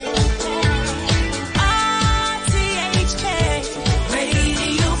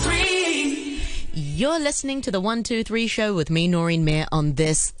listening to the 123 show with me, Noreen Mir, on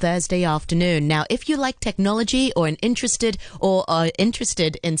this Thursday afternoon. Now, if you like technology or are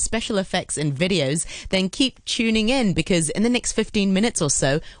interested in special effects in videos, then keep tuning in, because in the next 15 minutes or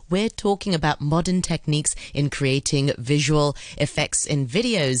so, we're talking about modern techniques in creating visual effects in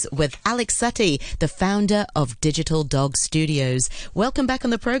videos with Alex Suttie, the founder of Digital Dog Studios. Welcome back on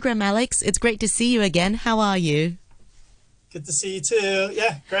the program, Alex. It's great to see you again. How are you? Good to see you too.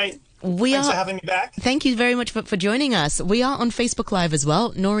 Yeah, great. Thanks for having me back. Thank you very much for joining us. We are on Facebook Live as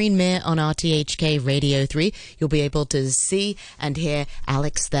well. Noreen Mir on RTHK Radio 3. You'll be able to see and hear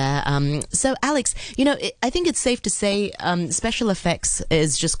Alex there. So, Alex, I think it's safe to say special effects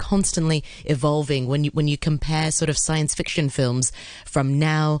is just constantly evolving. When you compare sort of science fiction films from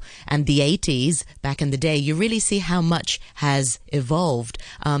now and the 80s, back in the day, you really see how much has evolved.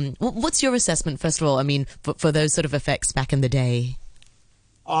 What's your assessment, first of all, for those sort of effects back in the day?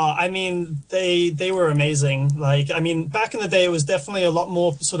 They were amazing. Back in the day, it was definitely a lot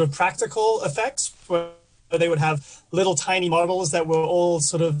more sort of practical effects where they would have little tiny models that were all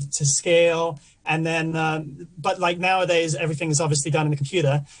sort of to scale. And then, but like nowadays, everything is obviously done in the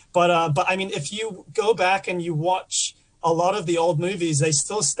computer. But if you go back and you watch a lot of the old movies, they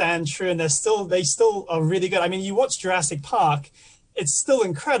still stand true, and they still are really good. You watch Jurassic Park, it's still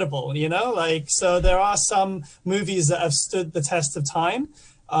incredible, so there are some movies that have stood the test of time.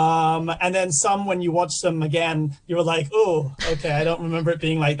 And then some, when you watch them again, you were like, oh, okay, I don't remember it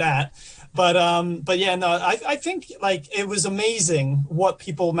being like that. But yeah, no, I think it was amazing what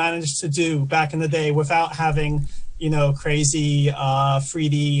people managed to do back in the day without having, crazy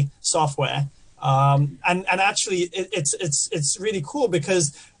 3D software. And actually it's really cool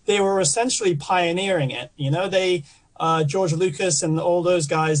because they were essentially pioneering it. George Lucas and all those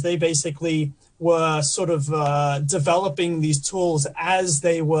guys, they basically were sort of developing these tools as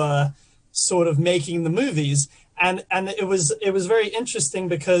they were sort of making the movies. And it was very interesting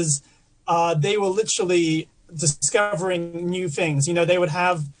because they were literally discovering new things. They would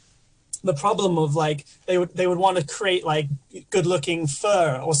have the problem of they would want to create good looking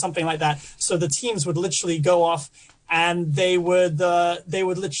fur or something like that. So the teams would literally go off and they would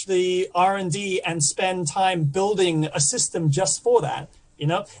literally R&D and spend time building a system just for that.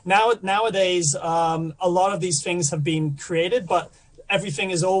 Nowadays, a lot of these things have been created, but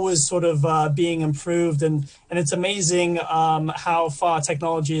everything is always sort of being improved, and it's amazing how far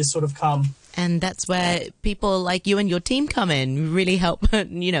technology has sort of come. And that's where people like you and your team come in, really help,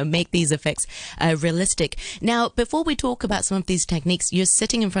 make these effects realistic. Now, before we talk about some of these techniques, you're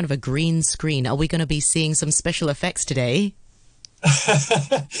sitting in front of a green screen. Are we going to be seeing some special effects today?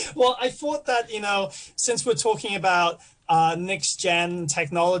 Well, I thought that, since we're talking about next gen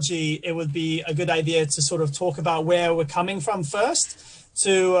technology, it would be a good idea to sort of talk about where we're coming from first,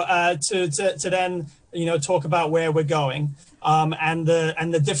 to then talk about where we're going, and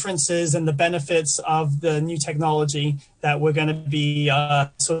the differences and the benefits of the new technology that we're going to be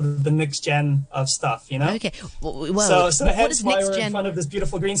sort of the next gen of stuff. Okay. Well, so hence why we're in front of this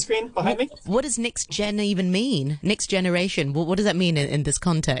beautiful green screen behind me. What does next gen even mean? Next generation. What does that mean in this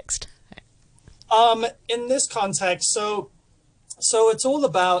context? In this context, so it's all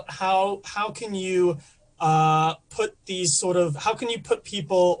about how can you put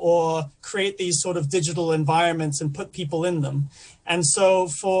people or create these sort of digital environments and put people in them. And so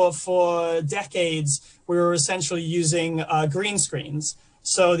for decades, we were essentially using green screens.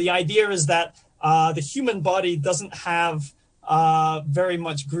 So the idea is that the human body doesn't have very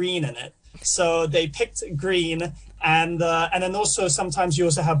much green in it. So they picked green. And then also sometimes you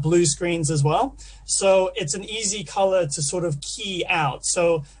also have blue screens as well. So it's an easy color to sort of key out.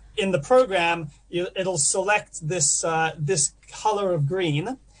 So in the program, it'll select this color of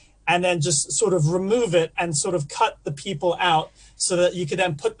green and then just sort of remove it and sort of cut the people out so that you could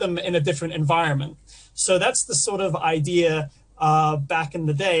then put them in a different environment. So that's the sort of idea back in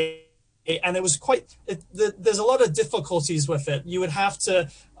the day. And it was there's a lot of difficulties with it. You would have to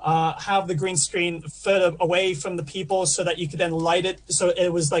have the green screen further away from the people so that you could then light it so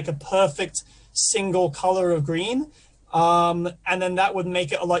it was like a perfect single color of green, and then that would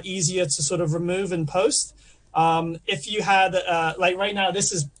make it a lot easier to sort of remove and post. If you had right now,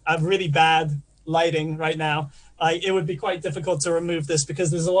 this is a really bad lighting right now. It would be quite difficult to remove this because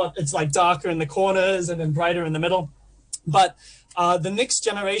there's a lot, it's darker in the corners and then brighter in the middle. But the next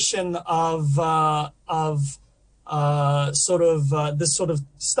generation of this sort of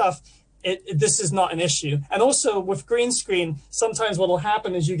stuff, this is not an issue. And also with green screen, sometimes what will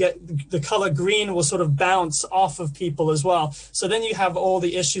happen is you get the color green will sort of bounce off of people as well. So then you have all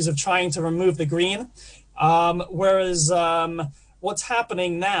the issues of trying to remove the green. Whereas what's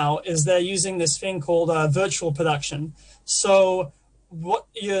happening now is they're using this thing called virtual production. So what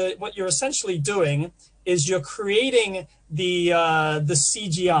you're essentially doing is you're creating the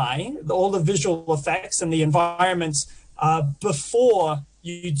CGI, all the visual effects and the environments before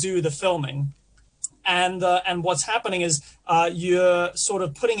you do the filming. And what's happening is you're sort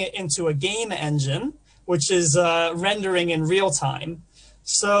of putting it into a game engine, which is rendering in real time.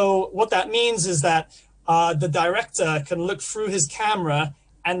 So what that means is that the director can look through his camera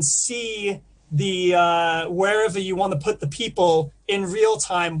and see the wherever you want to put the people in real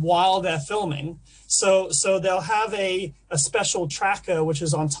time while they're filming. So they'll have a special tracker which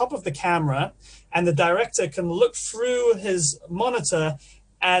is on top of the camera, and the director can look through his monitor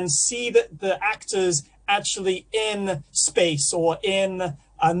and see that the actors actually in space or in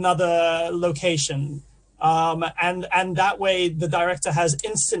another location. And that way the director has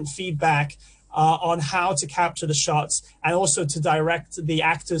instant feedback on how to capture the shots, and also to direct the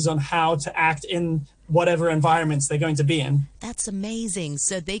actors on how to act in whatever environments they're going to be in. That's amazing.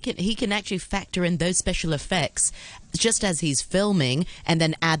 So he can actually factor in those special effects just as he's filming, and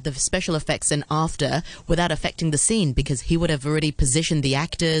then add the special effects in after without affecting the scene, because he would have already positioned the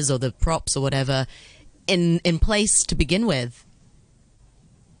actors or the props or whatever in place to begin with.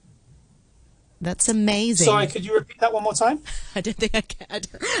 That's amazing. Sorry, could you repeat that one more time? I don't think I can.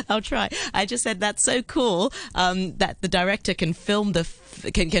 I'll try. I just said that's so cool that the director can film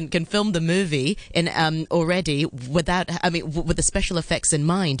can film the movie in already without, I mean, with the special effects in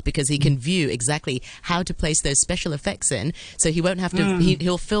mind, because he can view exactly how to place those special effects in, so he won't have to.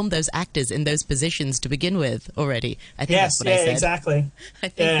 He'll film those actors in those positions to begin with already. I think that's what I said. Exactly. I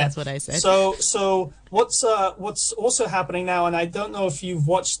think that's what I said. So what's also happening now, and I don't know if you've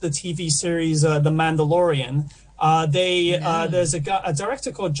watched the TV series The Mandalorian. There's a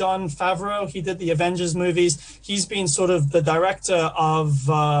director called Jon Favreau. He did the Avengers movies. He's been sort of the director of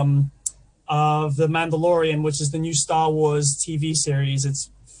The Mandalorian, which is the new Star Wars TV series. It's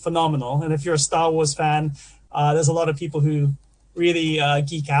phenomenal. And if you're a Star Wars fan, there's a lot of people who really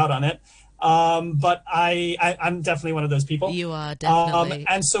geek out on it. But I'm definitely one of those people. You are definitely.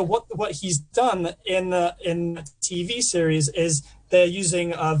 And so what he's done in the TV series is they're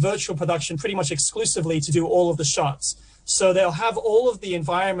using virtual production pretty much exclusively to do all of the shots. So they'll have all of the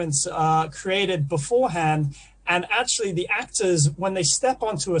environments created beforehand, and actually the actors, when they step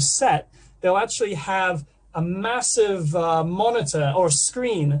onto a set, they'll actually have a massive monitor or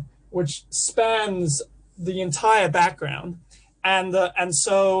screen which spans the entire background. And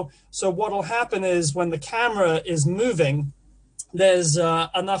so what will happen is when the camera is moving, there's a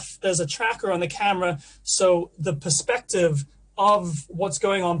tracker on the camera, so the perspective of what's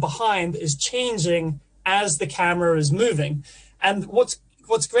going on behind is changing as the camera is moving. And what's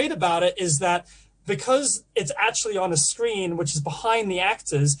great about it is that because it's actually on a screen which is behind the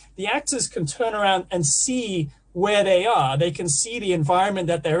actors can turn around and see where they are. They can see the environment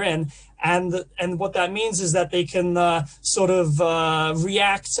that they're in. And what that means is that they can sort of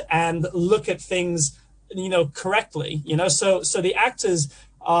react and look at things, correctly. So the actors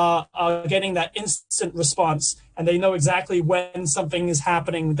are getting that instant response, and they know exactly when something is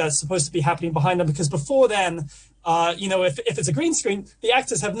happening that's supposed to be happening behind them. Because before then, if it's a green screen, the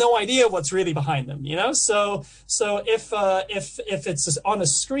actors have no idea what's really behind them. So if it's on a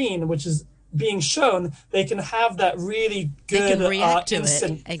screen which is being shown, they can have that really good they can react to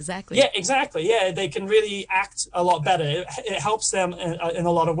instant. It. Exactly. Yeah, exactly. Yeah, they can really act a lot better. It helps them in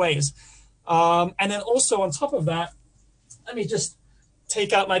a lot of ways. And then also on top of that, let me just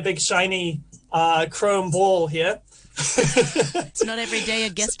take out my big shiny chrome ball here. It's not every day a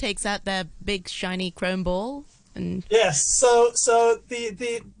guest takes out their big shiny chrome ball. And yes, so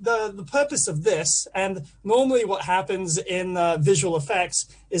the purpose of this, and normally what happens in visual effects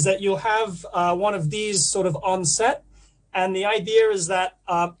is that you'll have one of these sort of on set, and the idea is that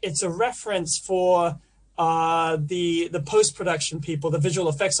it's a reference for the post-production people, the visual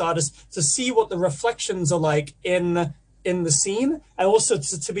effects artists, to see what the reflections are like in the scene, and also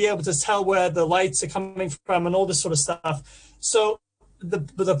to be able to tell where the lights are coming from and all this sort of stuff. So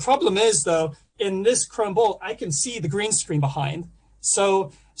the problem is, though, in this chrome ball, I can see the green screen behind.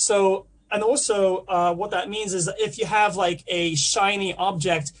 So and also what that means is that if you have like a shiny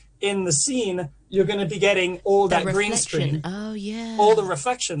object in the scene, you're going to be getting all that green screen. Oh, yeah. All the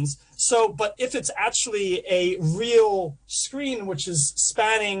reflections. So, but if it's actually a real screen which is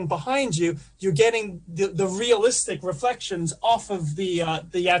spanning behind you, you're getting the realistic reflections off of the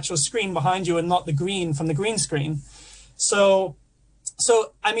actual screen behind you, and not the green from the green screen. So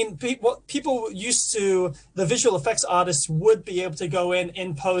So, I mean, what people used to, the visual effects artists would be able to go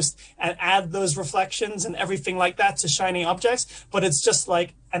in post and add those reflections and everything like that to shiny objects, but it's just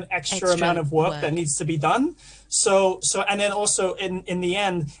like an extra amount of work that needs to be done. And then also in the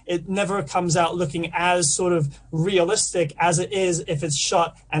end, it never comes out looking as sort of realistic as it is if it's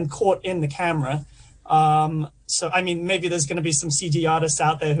shot and caught in the camera. So, I mean, maybe there's going to be some CG artists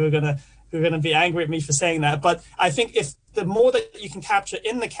out there who are going to be angry at me for saying that. But I think if the more that you can capture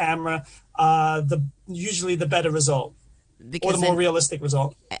in the camera, usually the better result. Or the more realistic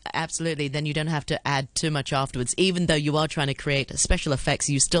result. Absolutely. Then you don't have to add too much afterwards. Even though you are trying to create special effects,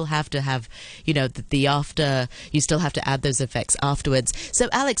 you still have to have, the after, you still have to add those effects afterwards. So,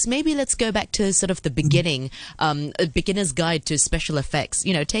 Alex, maybe let's go back to sort of the beginning, a beginner's guide to special effects.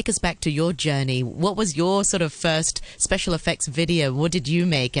 Take us back to your journey. What was your sort of first special effects video? What did you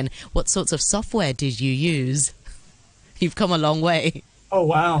make? And what sorts of software did you use? You've come a long way. Oh,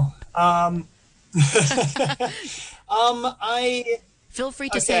 wow. Feel free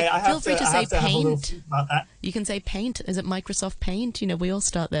to say Paint. About that. You can say Paint. Is it Microsoft Paint? We all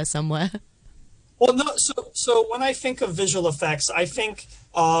start there somewhere. Well, no. So when I think of visual effects, I think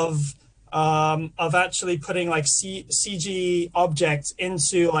of actually putting like CG objects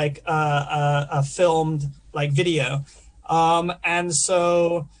into like a filmed like video, and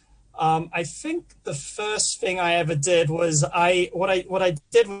so. I think the first thing I ever did was I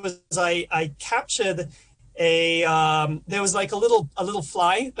captured there was like a little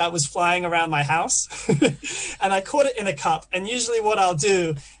fly that was flying around my house and I caught it in a cup. And usually what I'll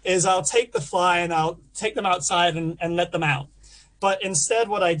do is I'll take the fly and I'll take them outside and let them out. But instead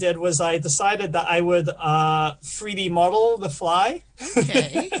what I did was I decided that I would 3D model the fly.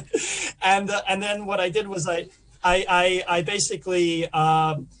 Okay. and then what I did was I basically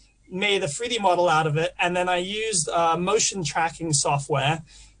made a 3D model out of it, and then I used motion tracking software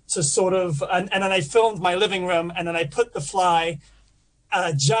to sort of, and then I filmed my living room, and then I put the fly,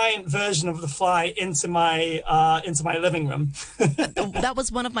 a giant version of the fly, into my living room. That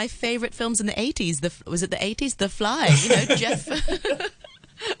was one of my favorite films in the 80s. Was it the 80s? The Fly. Jeff.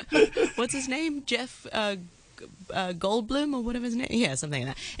 What's his name? Jeff. Goldblum or whatever his name, yeah, something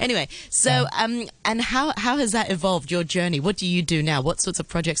like that. Anyway, so and how has that evolved your journey? What do you do now? What sorts of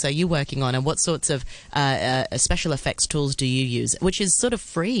projects are you working on, and what sorts of special effects tools do you use? Which is sort of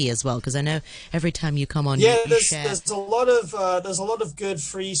free as well, because I know every time you come on, there's a lot of good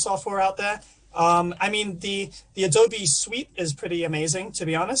free software out there. I mean, the Adobe Suite is pretty amazing, to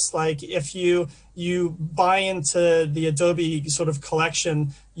be honest. Like, if you buy into the Adobe sort of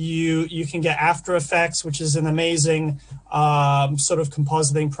collection, you can get After Effects, which is an amazing sort of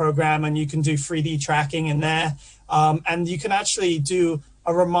compositing program, and you can do 3D tracking in there. And you can actually do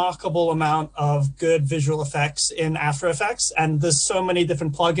a remarkable amount of good visual effects in After Effects. And there's so many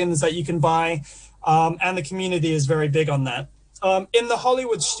different plugins that you can buy, and the community is very big on that. In the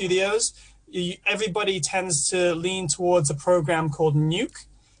Hollywood studios, everybody tends to lean towards a program called Nuke.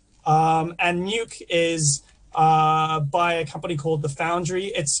 And Nuke is by a company called The Foundry.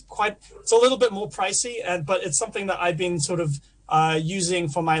 It's a little bit more pricey, but it's something that I've been sort of using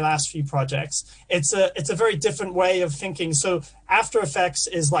for my last few projects. It's a very different way of thinking. So After Effects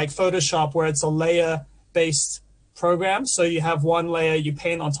is like Photoshop, where it's a layer-based program. So you have one layer, you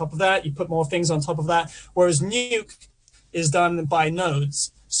paint on top of that, you put more things on top of that, whereas Nuke is done by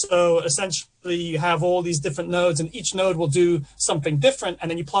nodes. So essentially you have all these different nodes, and each node will do something different,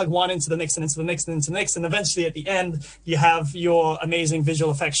 and then you plug one into the next and into the next and into the next, and eventually at the end you have your amazing visual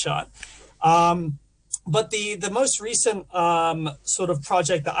effects shot. But the most recent sort of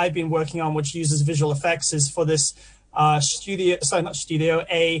project that I've been working on, which uses visual effects, is for this attraction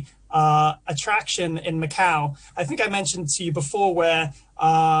in Macau. I think I mentioned to you before, where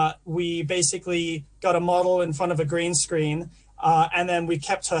we basically got a model in front of a green screen, and then we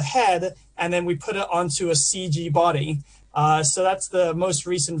kept her head, and then we put it onto a CG body. So that's the most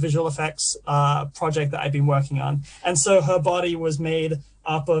recent visual effects project that I've been working on. And so her body was made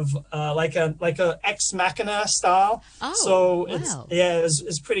up of like a Ex Machina style. Oh, so wow.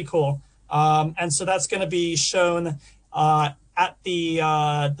 it's pretty cool. And so that's going to be shown at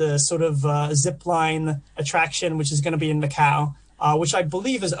the sort of zip line attraction, which is going to be in Macau, which I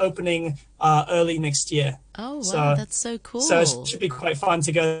believe is opening early next year. Oh, wow, that's so cool. So it should be quite fun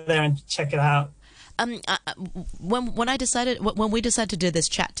to go there and check it out. When we decided to do this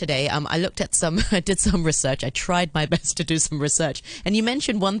chat today, I looked at I did some research. I tried my best to do some research. And you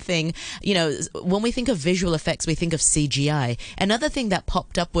mentioned one thing, when we think of visual effects, we think of CGI. Another thing that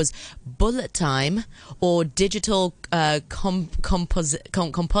popped up was bullet time or digital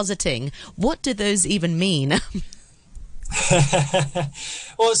compositing. What do those even mean?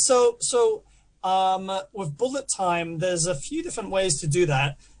 Well, with bullet time, there's a few different ways to do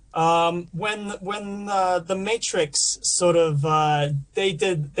that. When the Matrix sort of they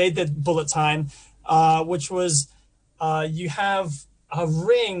did bullet time, which was you have a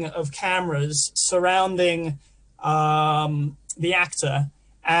ring of cameras surrounding the actor,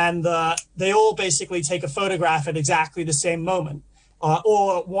 and they all basically take a photograph at exactly the same moment.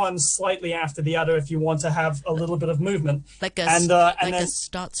 Or one slightly after the other if you want to have a little bit of movement. Like a And like then a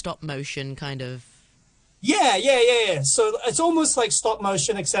stop motion kind of. yeah. So it's almost like stop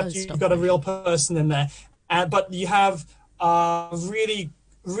motion, Oh, except you've stop got a real motion. person in there. But you have really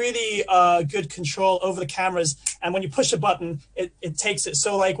good control over the cameras. And when you push a button, it takes it.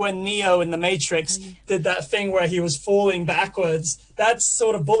 So like when Neo in the Oh, Matrix yeah. did that thing where he was falling backwards, that's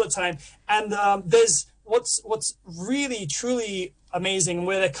sort of bullet time. And there's what's really truly amazing, and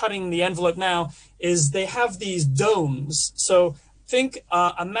where they're cutting the envelope now, is they have these domes. So think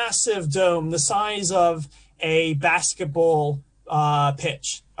a massive dome the size of a basketball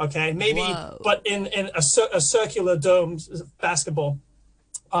pitch. Okay, maybe, Whoa. but in a circular dome basketball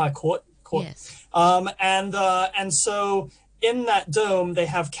court. Yes. And so in that dome they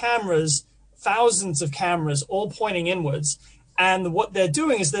have cameras, thousands of cameras, all pointing inwards. And what they're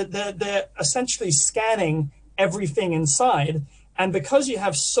doing is that they're essentially scanning everything inside. And because you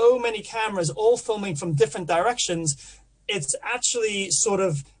have so many cameras all filming from different directions, it's actually sort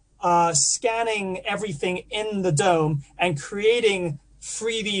of scanning everything in the dome and creating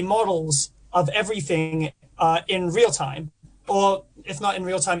 3D models of everything in real time. Or if not in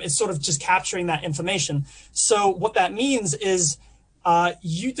real time, it's sort of just capturing that information. So what that means is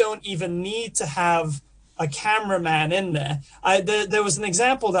you don't even need to have a cameraman in there. There was an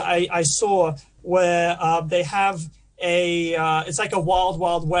example that I saw where they have it's like a Wild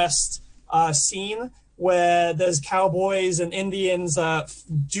Wild West scene where there's cowboys and Indians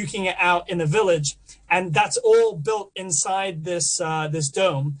duking it out in a village, and that's all built inside this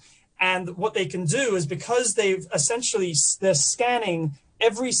dome. And what they can do is, because they're scanning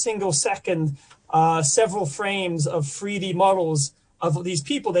every single second several frames of 3D models of these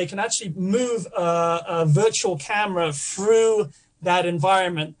people, they can actually move a virtual camera through that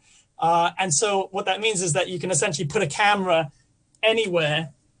environment. And so what that means is that you can essentially put a camera anywhere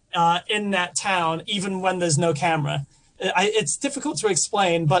in that town, even when there's no camera. It's difficult to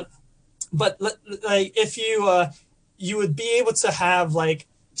explain, but like if you would be able to have like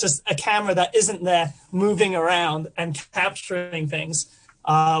just a camera that isn't there moving around and capturing things,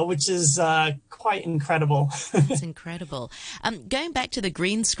 which is quite incredible. That's incredible. Going back to the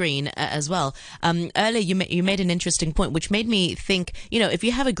green screen as well. Earlier, you made an interesting point, which made me think. You know, if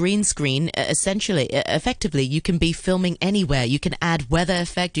you have a green screen, effectively, you can be filming anywhere. You can add weather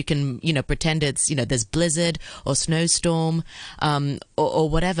effect. You can, pretend it's, there's blizzard or snowstorm, or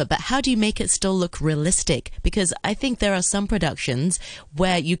whatever. But how do you make it still look realistic? Because I think there are some productions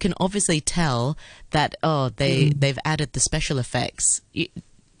where you can obviously tell that they've added the special effects.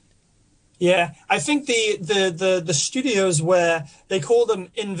 Yeah, I think the studios where they call them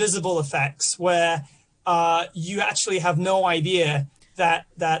invisible effects, where you actually have no idea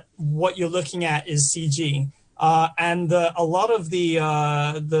that what you're looking at is CG. And a lot of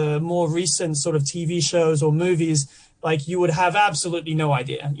the more recent sort of TV shows or movies, like, you would have absolutely no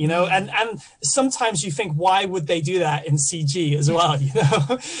idea, and sometimes you think, why would they do that in CG as well?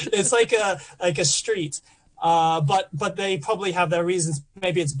 It's like a street. But they probably have their reasons.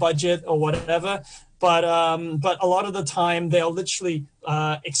 Maybe it's budget or whatever. But a lot of the time they'll literally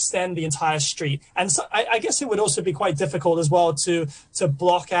extend the entire street. And so I guess it would also be quite difficult as well to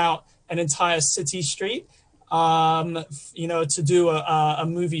block out an entire city street, to do a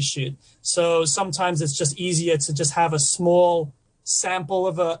movie shoot. So sometimes it's just easier to just have a small sample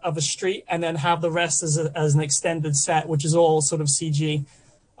of a street and then have the rest as an extended set, which is all sort of CG.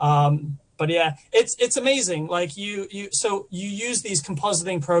 But yeah, it's amazing. Like you use these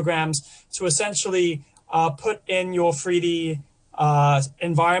compositing programs to essentially put in your 3D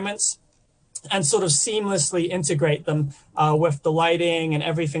environments and sort of seamlessly integrate them with the lighting and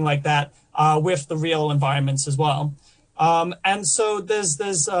everything like that with the real environments as well. And so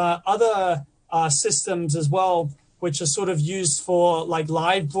there's other systems as well, which are sort of used for like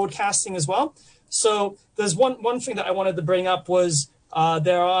live broadcasting as well. So there's one thing that I wanted to bring up was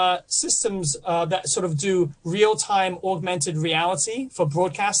there are systems that sort of do real-time augmented reality for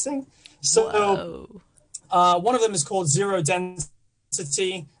broadcasting. So Whoa. one of them is called Zero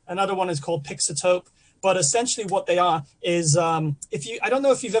Density. Another one is called Pixotope. But essentially what they are is, I don't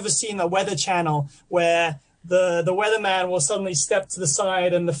know if you've ever seen a weather channel where the weatherman will suddenly step to the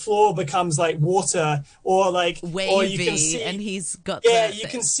side and the floor becomes like water, or you can Wavy, see, and he's got yeah, that. you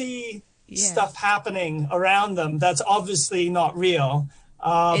can see Yeah, stuff happening around them that's obviously not real,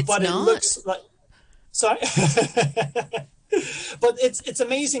 it's but it not. looks like, sorry. But it's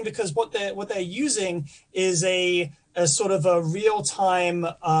amazing because what they're using is a sort of a real time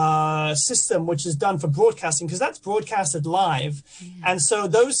system which is done for broadcasting, because that's broadcasted live, Yeah. and so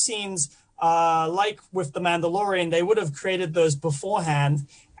those scenes, like with the Mandalorian, they would have created those beforehand,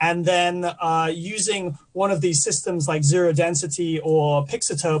 and then using one of these systems like Zero Density or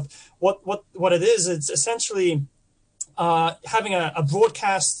Pixotope. What it is, it's essentially having a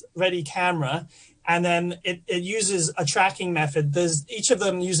broadcast ready camera, and then it uses a tracking method. There's each of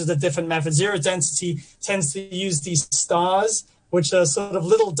them uses a different method. Zero density tends to use these stars, which are sort of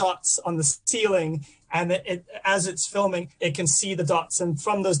little dots on the ceiling, and as it's filming, it can see the dots, and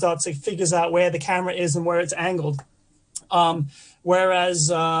from those dots, it figures out where the camera is and where it's angled. Whereas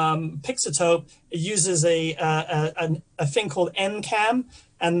Pixotope uses a thing called NCAM,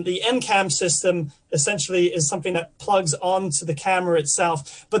 and the NCAM system essentially is something that plugs onto the camera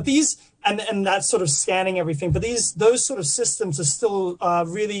itself. But these and that's sort of scanning everything. But those sort of systems are still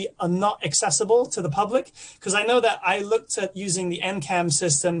really are not accessible to the public, because I know that I looked at using the NCAM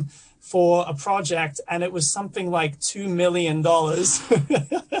system for a project, and it was something like $2 million. And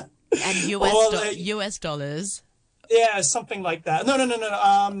Or US dollars. yeah, something like that. No.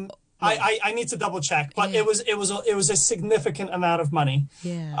 Well, I need to double check, but yeah, it was a significant amount of money.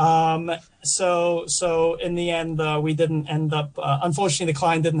 yeah. So in the end, we didn't end up. Unfortunately, the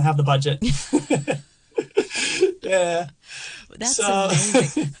client didn't have the budget. Yeah. That's So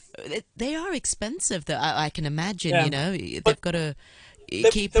amazing. They are expensive, though. I can imagine. yeah, They've but got to there,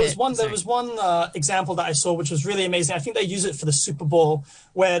 keep there was it. one there Sorry. was one example that I saw which was really amazing. I think they use it for the Super Bowl,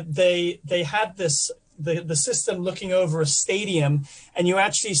 where they had this the system looking over a stadium, and you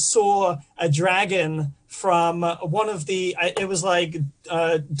actually saw a dragon from one of the it was like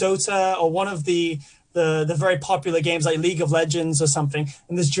Dota, or one of the very popular games like League of Legends or something,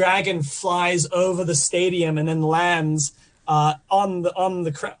 and this dragon flies over the stadium and then lands on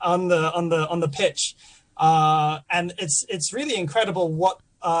the pitch, and it's really incredible what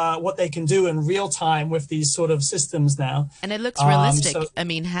they can do in real time with these sort of systems now. And it looks realistic. So I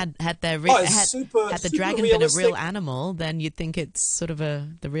mean, it's had the super dragon been a real realistic. animal, then you'd think it's sort of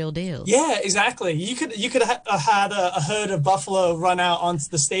the real deal. Yeah, exactly. You could have had a herd of buffalo run out onto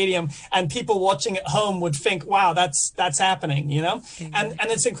the stadium, and people watching at home would think, "Wow, that's happening," you know. And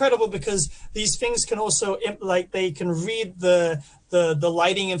it's incredible because these things can also like they can read the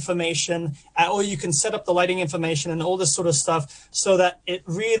lighting information, or you can set up the lighting information and all this sort of stuff so that it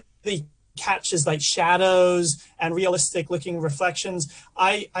really catches like shadows and realistic looking reflections.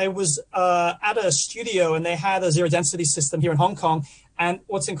 I was at a studio, and they had a zero density system here in Hong Kong. And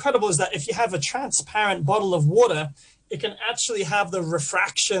what's incredible is that if you have a transparent bottle of water, it can actually have the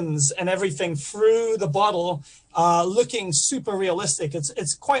refractions and everything through the bottle, looking super realistic.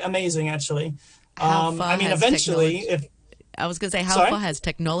 It's quite amazing, actually. How far I mean, has eventually, technology? if I was going to say, how sorry. far has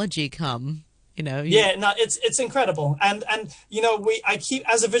technology come? Yeah, no, it's incredible, and I keep,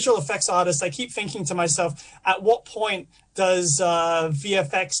 as a visual effects artist, I keep thinking to myself, at what point does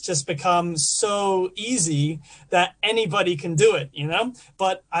VFX just become so easy that anybody can do it?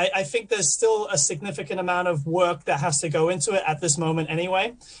 But I think there's still a significant amount of work that has to go into it at this moment,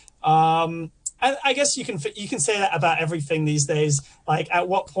 anyway. I guess you can say that about everything these days. Like, at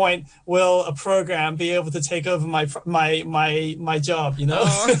what point will a program be able to take over my job?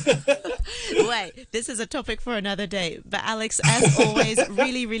 Oh, wait, this is a topic for another day. But Alex, as always,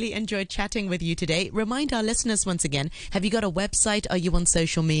 really, really enjoyed chatting with you today. Remind our listeners once again, have you got a website? Are you on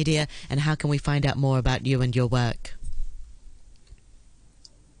social media? And how can we find out more about you and your work?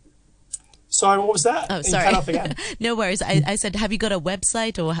 Sorry, what was that? Oh, You sorry. cut off again. No worries. I said, have you got a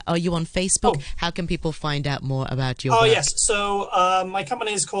website, or are you on Facebook? Oh. How can people find out more about your Oh, work? yes. So my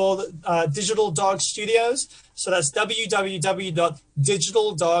company is called Digital Dog Studios. So that's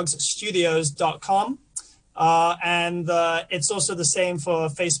www.digitaldogsstudios.com. And it's also the same for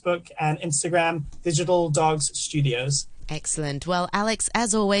Facebook and Instagram, Digital Dogs Studios. Excellent. Well, Alex,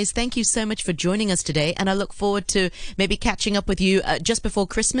 as always, thank you so much for joining us today. And I look forward to maybe catching up with you just before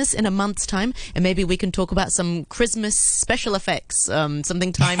Christmas in a month's time. And maybe we can talk about some Christmas special effects,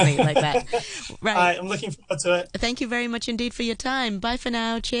 something timely like that. Right. I'm looking forward to it. Thank you very much indeed for your time. Bye for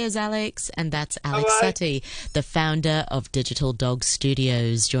now. Cheers, Alex. And that's Alex Bye-bye. Sutty, the founder of Digital Dog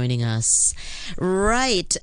Studios, joining us. Right.